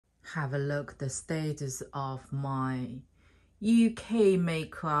Have a look at the status of my UK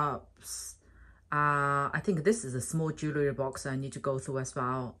makeups. I think this is a small jewelry box I need to go through as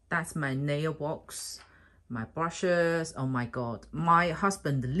well. That's my nail box, my brushes. Oh my god, my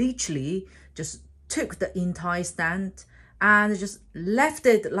husband literally just took the entire stand and just left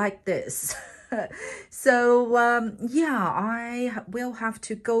it like this. So yeah, I will have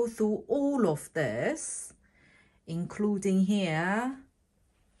to go through all of this, including here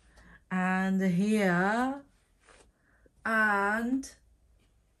and here and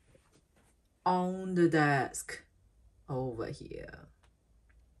on the desk over here.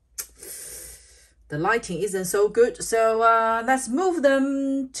 The lighting isn't so good, so let's move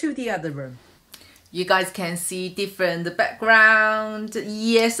them to the other room. You guys can see different background.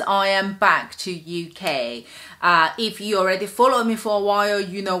 Yes, I am back to UK. If you already followed me for a while,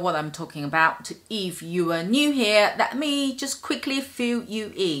 you know what I'm talking about. If you are new here, let me just quickly fill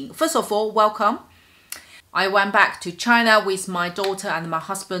you in. First of all, welcome. I went back to China with my daughter and my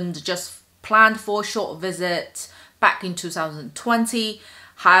husband, just planned for a short visit back in 2020.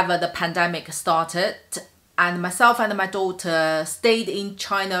 However, the pandemic started and myself and my daughter stayed in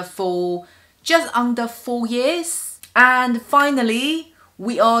China for just under 4 years, and finally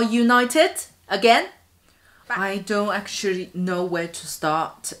we are united again. I don't actually know where to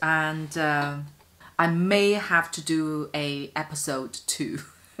start, and I may have to do a episode 2.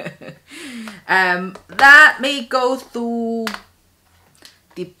 Let me go through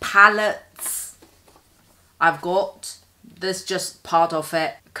the palettes I've got. This is just part of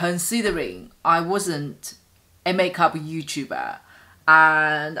it, considering I wasn't a makeup YouTuber.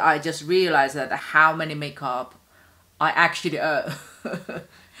 And I just realized that how many makeup I actually own.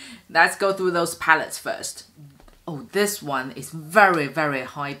 Let's go through those palettes first. Oh, this one is very, very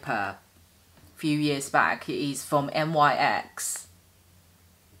hyper. Few years back, it is from MAGGIEx.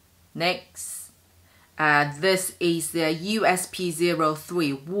 Next, this is the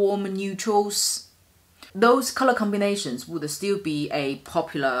USP03 Warm Neutrals. Those color combinations would still be a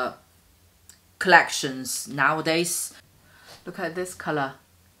popular collections nowadays. Look at this color.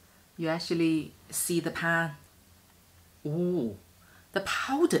 You actually see the pan. Oh, the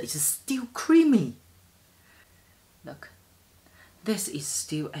powder is still creamy. Look, this is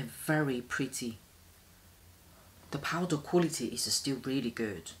still a very pretty. The powder quality is still really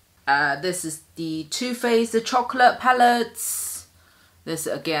good. This is the Too Faced chocolate palettes. This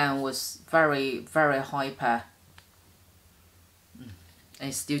again was very, very hyper. I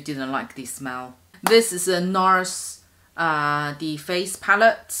still didn't like the smell. This is a NARS the face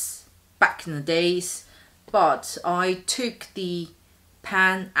palettes back in the days, but I took the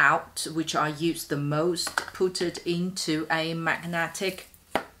pan out, which I used the most, put it into a magnetic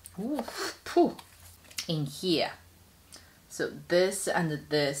in here. So this and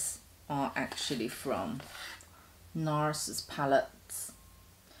this are actually from NARS palettes.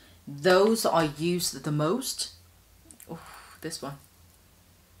 Those I used the most. Oh, this one.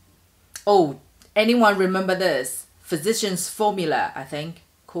 Oh, anyone remember this? Physician's Formula, I think,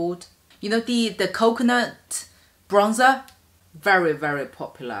 called. You know, the coconut bronzer? Very, very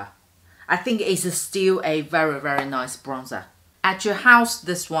popular. I think it's still a very, very nice bronzer. At your house,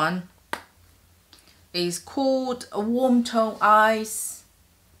 this one is called a Warm Tone Eyes.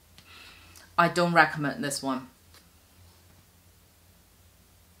 I don't recommend this one.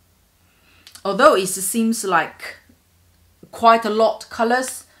 Although it seems like quite a lot of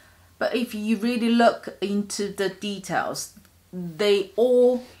colors, but if you really look into the details, they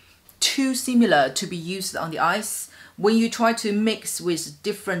all too similar to be used on the eyes. When you try to mix with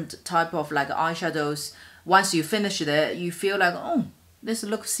different type of like eyeshadows, once you finish it, you feel like, oh, this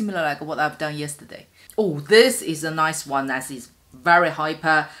looks similar like what I've done yesterday. Oh, this is a nice one that is very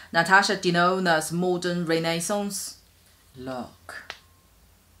hyper. Natasha Denona's Modern Renaissance. Look.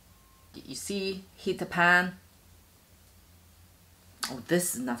 You see, hit the pan. Oh,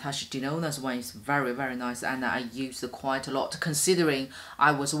 this Natasha Denona's one is very, very nice, and I used it quite a lot, considering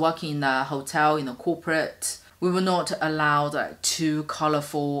I was working in a hotel, in a corporate. We were not allowed too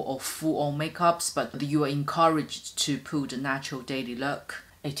colorful or full-on makeups, but you are encouraged to put a natural daily look.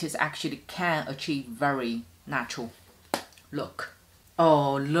 It is actually can achieve very natural look.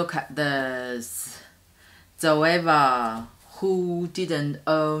 Oh, look at this. Zoeva, who didn't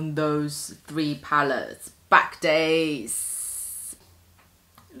own those 3 palettes? Back days.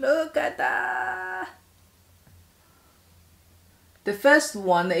 Look at that. The first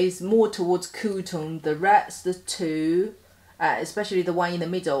one is more towards cool tone. The rest, the 2, especially the one in the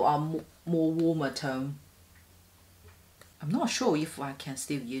middle, are more warmer tone. I'm not sure if I can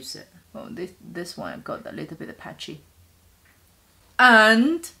still use it. Oh, this one got a little bit patchy.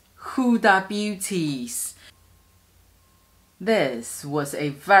 And Huda Beauties. This was a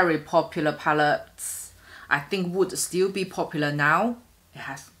very popular palette. I think would still be popular now.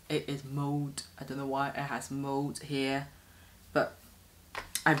 It is mold. I don't know why it has mold here, but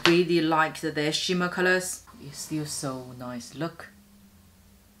I really like their shimmer colors. It's still so nice. Look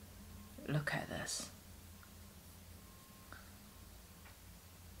at this.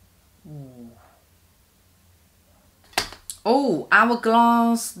 Ooh. Oh,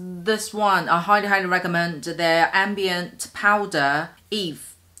 Hourglass, this one, I highly recommend their ambient powder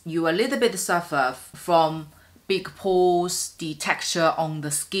if you a little bit suffer from big pores, the texture on the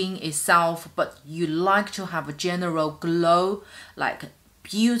skin itself, but you like to have a general glow, like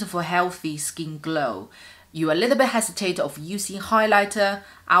beautiful, healthy skin glow. You a little bit hesitate of using highlighter,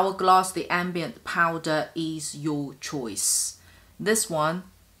 Hourglass, the ambient powder is your choice. This one,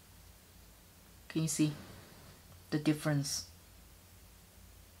 can you see the difference?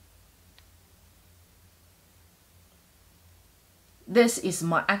 This is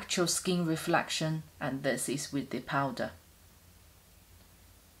my actual skin reflection, and this is with the powder.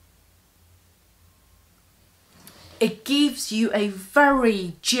 It gives you a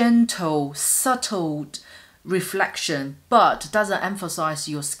very gentle, subtle reflection, but doesn't emphasize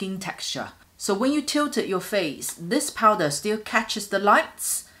your skin texture. So when you tilt your face, this powder still catches the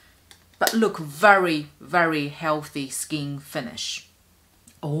lights, but look very healthy skin finish.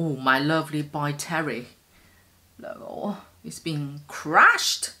 Oh, my lovely by Terry. Oh, it's been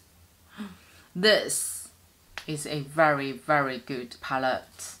crushed. This is a very good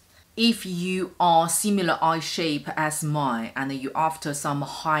palette. If you are similar eye shape as mine and you're after some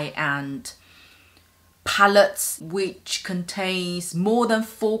high-end palettes which contains more than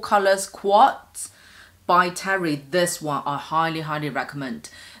 4 colors quads, by Terry, this one I highly recommend.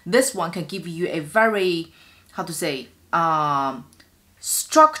 This one can give you a very, how to say,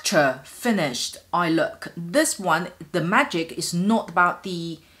 structure finished eye look. This one, the magic is not about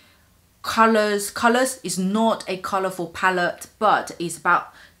the colors. Colors is not a colorful palette, but it's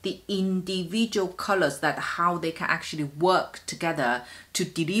about the individual colors, that how they can actually work together to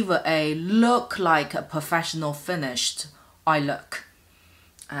deliver a look like a professional finished eye look.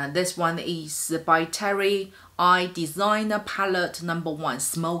 This one is by Terry Eye Designer Palette number 1,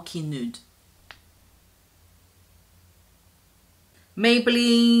 Smoky Nude.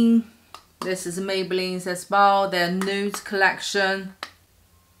 Maybelline, this is Maybelline's as well, their nude collection.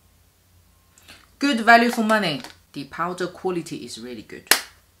 Good value for money. The powder quality is really good.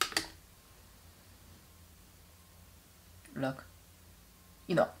 Look,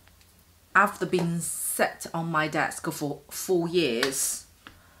 you know, after being set on my desk for 4 years,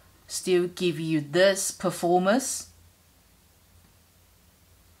 still give you this performance,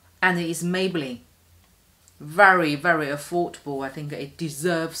 and it is Maybelline. Very affordable. I think it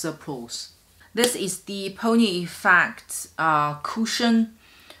deserves applause. This is the Pony Effect cushion,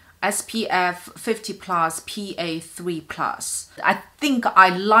 SPF 50+, PA3+. I think I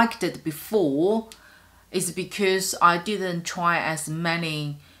liked it before. It's because I didn't try as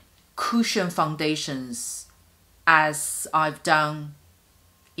many cushion foundations as I've done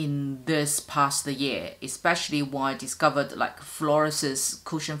in this past year, especially when I discovered like FLORASIS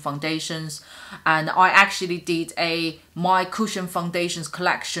cushion foundations, and I actually did my cushion foundations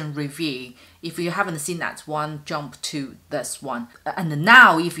collection review. If you haven't seen that one, jump to this one. And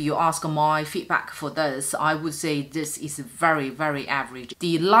now if you ask my feedback for this, I would say this is very average.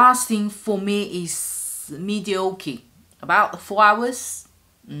 The last thing for me is mediocre, about 4 hours.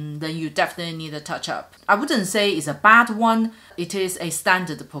 Then you definitely need a touch up. I wouldn't say it's a bad one. It is a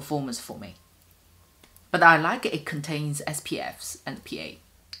standard performance for me. But I like it contains SPFs and PA.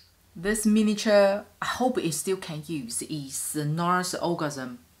 This miniature, I hope it still can use, is the NARS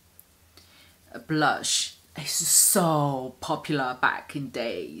Orgasm blush. It's so popular back in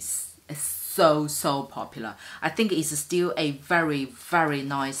days. It's so popular. I think it's still a very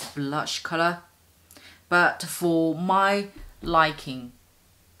nice blush color. But for my liking,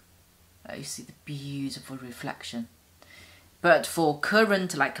 you see the beautiful reflection. But for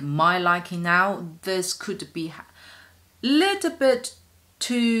current, like my liking now, this could be a little bit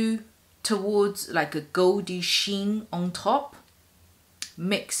towards like a goldy sheen on top,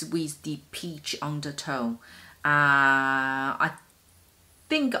 mixed with the peach undertone. I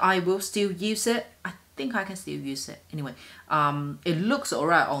think I will still use it. I think I can still use it. Anyway, it looks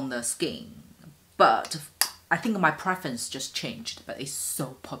alright on the skin, but I think my preference just changed, but it's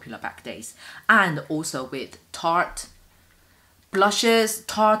so popular back days. And also with Tarte blushes.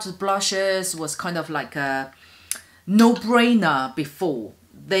 Tarte blushes was kind of like a no-brainer before.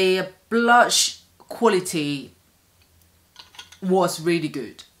 Their blush quality was really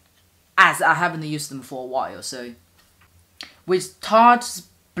good. as I haven't used them for a while. So with Tarte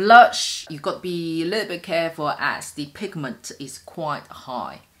blush, you've got to be a little bit careful as the pigment is quite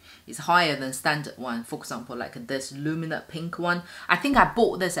high. It's higher than standard one. For example, like this luminous pink one. I think I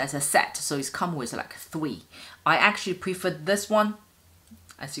bought this as a set, so it's come with like 3. I actually prefer this one,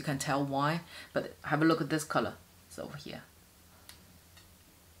 as you can tell why. But have a look at this color. It's over here.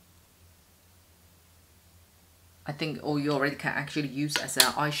 I think you already can actually use as an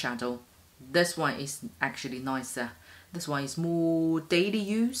eyeshadow. This one is actually nicer. This one is more daily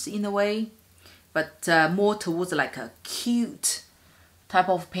use in a way, but more towards like a cute type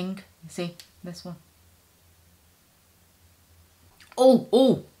of pink. You see this one?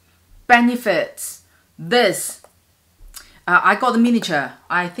 Oh, benefits. This. I got the miniature.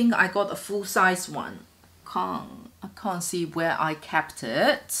 I think I got a full size one. I can't see where I kept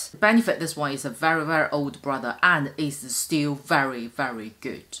it. Benefit, this one is a very, very old brother and is still very, very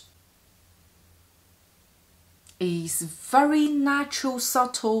good. It's very natural,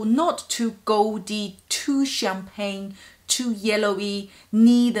 subtle, not too goldy, too champagne, too yellowy,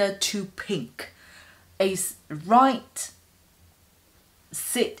 neither too pink. It's right,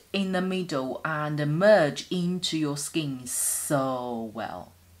 sit in the middle and merge into your skin so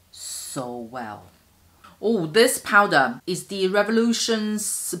well, so well. Oh, this powder is the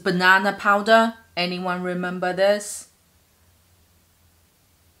Revolution's banana powder. Anyone remember this?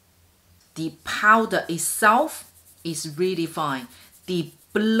 The powder itself is really fine. The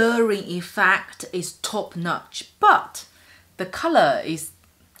blurring effect is top notch, but the color is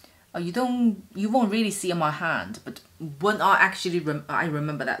you won't really see on my hand. But when I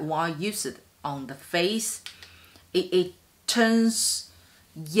remember that when I use it on the face, it turns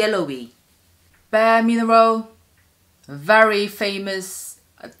yellowy. Bare Mineral, very famous,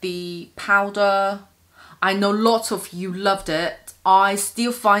 the powder. I know lots of you loved it. I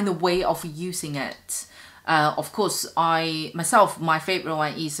still find a way of using it. Of course, my favorite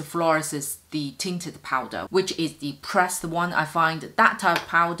one is FLORASIS, the tinted powder, which is the pressed one. I find that type of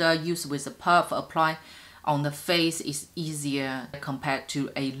powder used with a puff apply on the face is easier compared to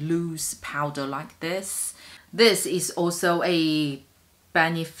a loose powder like this. This is also a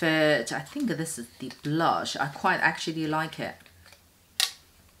Benefit. I think this is the blush. I quite actually like it.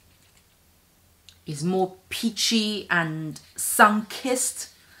 It's more peachy and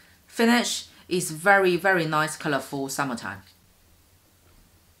sun-kissed finish. It's very, very nice color for summertime.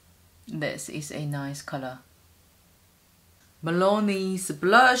 This is a nice color. Maloney's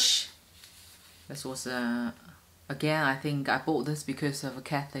blush. This was again, I think I bought this because of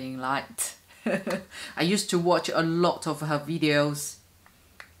Kathleen Light. I used to watch a lot of her videos.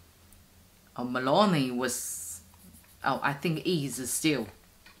 Maloney was, I think is still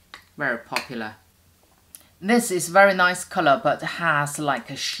very popular. This is very nice color, but has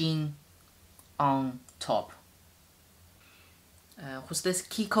like a sheen on top. What's this?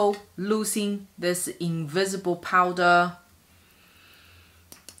 Kiko losing this invisible powder.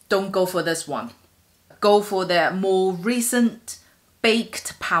 Don't go for this one. Go for the more recent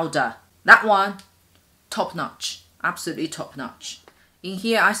baked powder. That one, top notch, absolutely top notch. In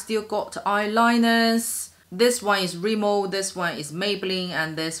here, I still got eyeliners. This one is Rimmel, this one is Maybelline,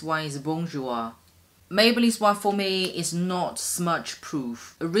 and this one is Bonjour. Maybelline's one for me is not smudge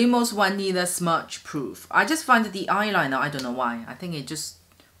proof. Rimmel's one neither smudge proof. I just find the eyeliner, I don't know why. I think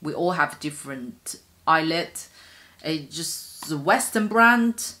we all have different eyelid. It's just the Western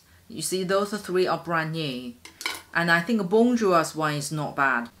brand. You see, those 3 are brand new. And I think Bonjour's one is not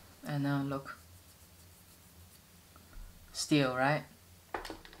bad. And now look. Still, right?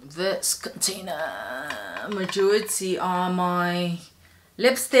 This container, majority are my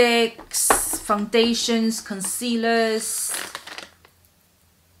lipsticks, foundations, concealers,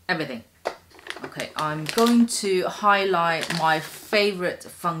 everything. Okay, I'm going to highlight my favorite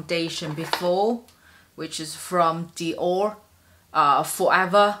foundation before, which is from Dior,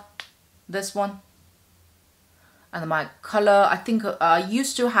 Forever, this one. And my color, I think I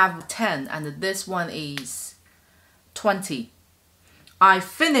used to have 10 and this one is 20. I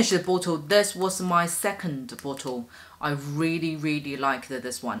finished the bottle. This was my second bottle. I really, really liked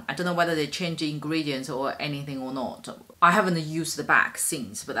this one. I don't know whether they changed the ingredients or anything or not. I haven't used the bag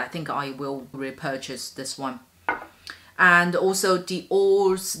since, but I think I will repurchase this one. And also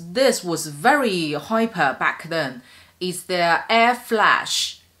Dior's, this was very hyper back then, is their Air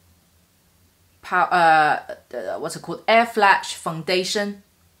Flash, what's it called? Air Flash foundation.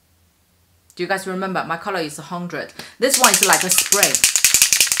 Do you guys remember? My color is 100. This one is like a spray.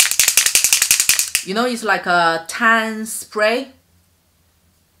 You know, it's like a tan spray.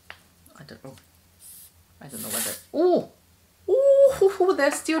 I don't know whether. Oh, Oh,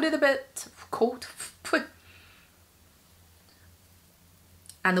 they're still a little bit cold.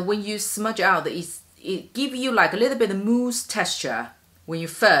 And when you smudge out, it gives you like a little bit of mousse texture when you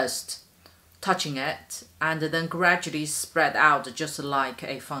first touching it, and then gradually spread out just like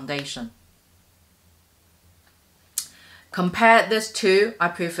a foundation. Compare this to, I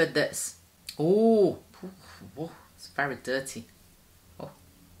prefer this. Oh, it's very dirty. Oh.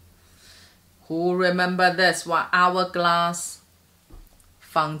 Who remember this one? Hourglass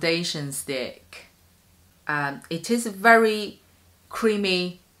foundation stick. It is very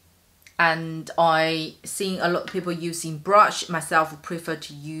creamy, and I seen a lot of people using brush. Myself prefer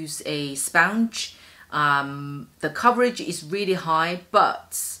to use a sponge. The coverage is really high,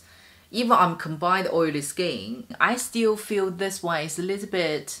 but even I'm combined oily skin, I still feel this one is a little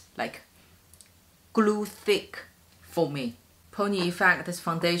bit like glue thick for me. Pony Effect, this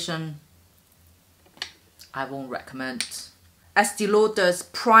foundation, I won't recommend. Estee Lauder's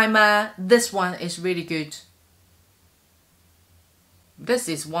primer, this one is really good. This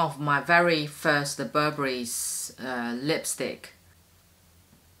is one of my very first Burberry's lipstick.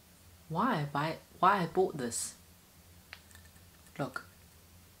 Why I bought this? Look.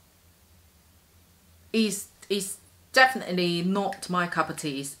 It's definitely not my cup of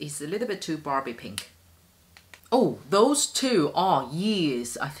tea. It's a little bit too Barbie pink. Oh, those two are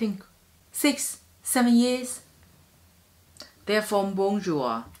years. I think 6, 7 years. They're from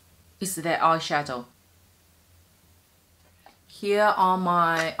Bonjour. It's their eyeshadow. Here are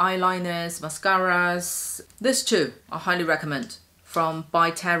my eyeliners, mascaras. These two I highly recommend from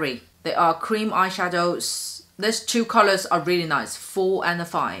By Terry. They are cream eyeshadows. These two colors are really nice, 4 and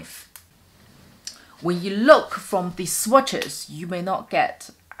 5. When you look from the swatches, you may not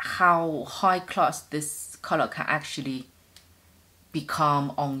get how high class this color can actually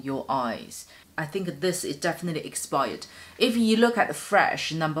become on your eyes. I think this is definitely expired. If you look at the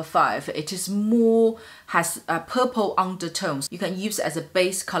fresh number 5, it is more, has a purple undertones. You can use it as a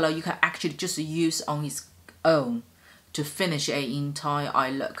base color. You can actually just use on its own to finish an entire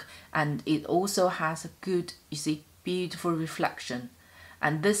eye look. And it also has a good, you see, beautiful reflection.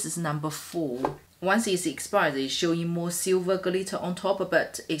 And this is number 4. Once it's expired, it's showing more silver glitter on top,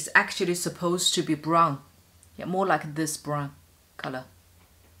 but it's actually supposed to be brown. Yeah, more like this brown color.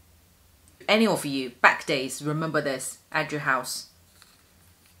 Any of you, back days, remember this at your house.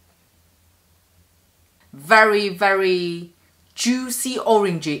 Very, very juicy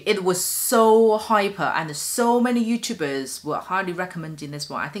orangey. It was so hyper, and so many YouTubers were highly recommending this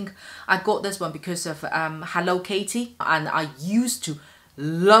one. I think I got this one because of Hello Kitty, and I used to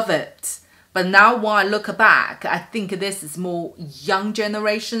love it. But now when I look back, I think this is more young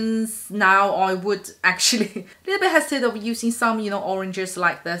generations. Now I would actually a little bit hesitate of using some, oranges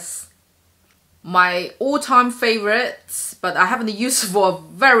like this. My all-time favorites, but I haven't used for a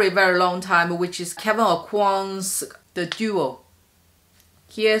very, very long time, which is Kevin Aucoin's The Duo.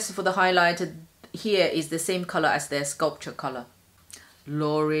 Here's for the highlight. Here is the same color as their sculpture color.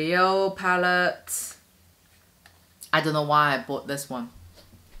 L'Oreal palette. I don't know why I bought this one.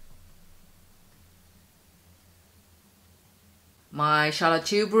 My Charlotte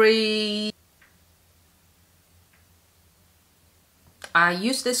Tilbury. I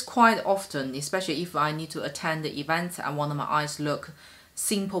use this quite often, especially if I need to attend the event and want my eyes look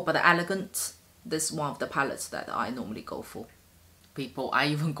simple but elegant. This is one of the palettes that I normally go for. People, I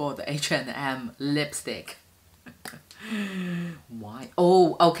even got the H&M lipstick. Why?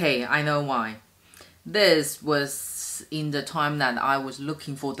 Oh, okay, I know why. This was in the time that I was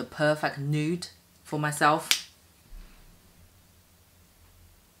looking for the perfect nude for myself.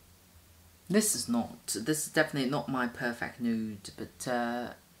 This is definitely not my perfect nude,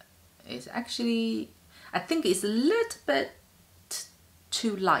 but it's actually, I think it's a little bit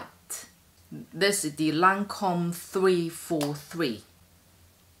too light. This is the Lancome 343.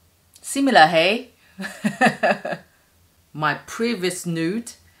 Similar, hey? My previous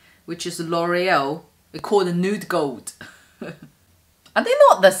nude, which is L'Oreal, we call it nude gold. Are they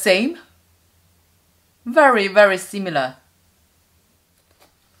not the same? Very, very similar.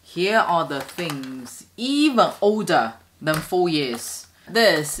 Here are the things, even older than 4 years.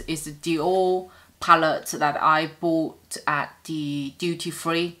 This is the Dior palette that I bought at the duty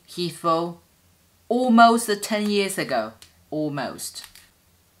free Heathrow almost 10 years ago. Almost.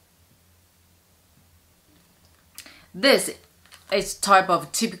 This is type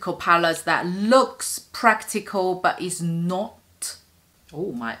of typical palette that looks practical but is not.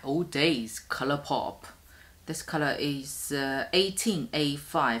 Oh, my old days, ColourPop. This color is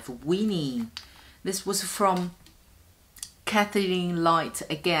 18A5 Winnie. This was from Kathleen Light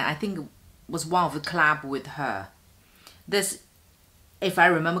again. I think it was one of the collab with her. This If I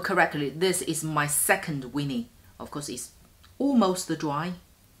remember correctly, this is my second Winnie. Of course, it's almost dry.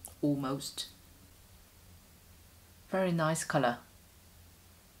 Almost. Very nice color.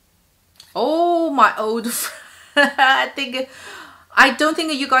 Oh, my old friend. I don't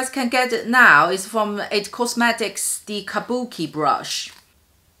think you guys can get it now. It's from It Cosmetics, the Kabuki brush.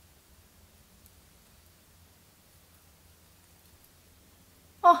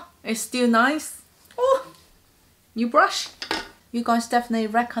 Oh, it's still nice. Oh, new brush. You guys definitely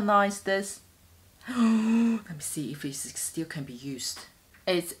recognize this. Let me see if it still can be used.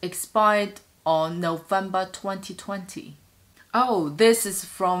 It's expired on November 2020. Oh, this is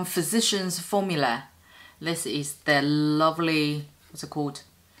from Physicians Formula. This is the lovely, what's it called?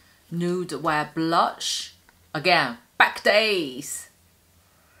 Nude Wear Blush. Again, back days.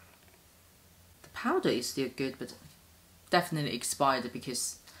 The powder is still good, but definitely expired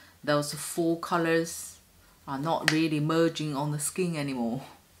because those 4 colors are not really merging on the skin anymore.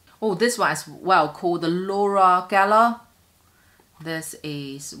 Oh, this one as well, called the Laura Gala. This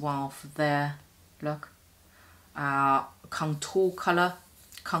is one of their, look, contour color,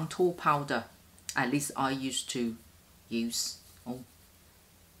 contour powder. At least I used to use. Oh,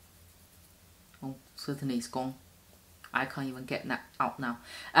 certainly it's gone. I can't even get that out now.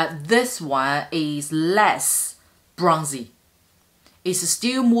 This one is less bronzy. It's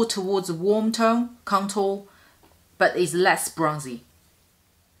still more towards a warm tone, contour, but it's less bronzy.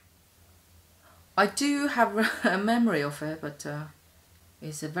 I do have a memory of it, but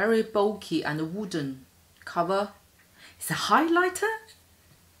it's a very bulky and wooden cover. It's a highlighter?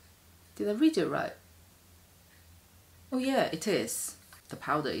 Did I read it right? Oh yeah, it is. The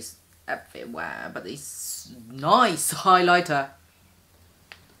powder is everywhere, but it's nice highlighter.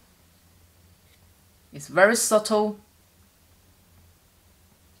 It's very subtle,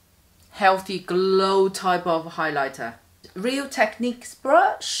 healthy glow type of highlighter. Real Techniques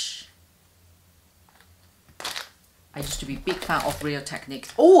brush. I used to be a big fan of Real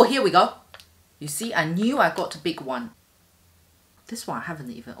Techniques. Oh, here we go. You see, I knew I got a big one. This one I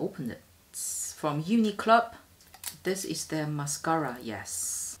haven't even opened it. It's from Uniqlo. This is their mascara,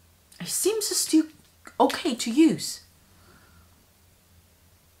 yes. It seems still okay to use.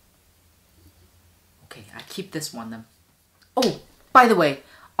 Okay, I keep this one then. Oh, by the way,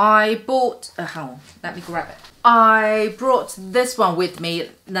 I bought, hang on, let me grab it. I brought this one with me,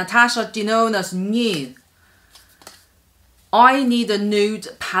 Natasha Denona's new I Need a Nude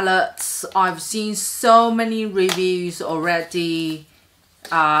palette. I've seen so many reviews already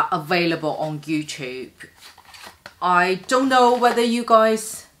available on YouTube. I don't know whether you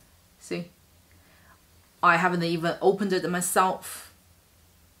guys see. I haven't even opened it myself.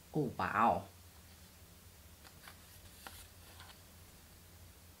 Oh wow.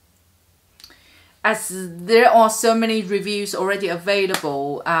 As there are so many reviews already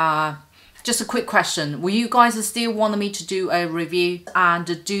available, just a quick question. Will you guys still want me to do a review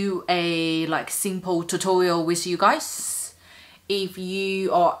and do a like simple tutorial with you guys? If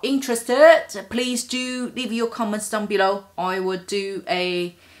you are interested, please do leave your comments down below. I will do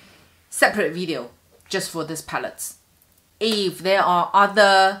a separate video just for this palette. If there are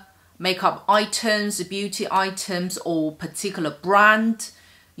other makeup items, beauty items, or particular brand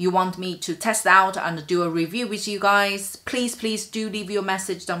you want me to test out and do a review with you guys, please do leave your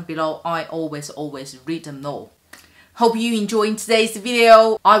message down below. I always read them all. Hope you enjoyed today's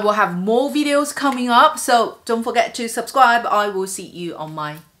video. I will have more videos coming up, so don't forget to subscribe. I will see you on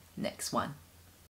my next one.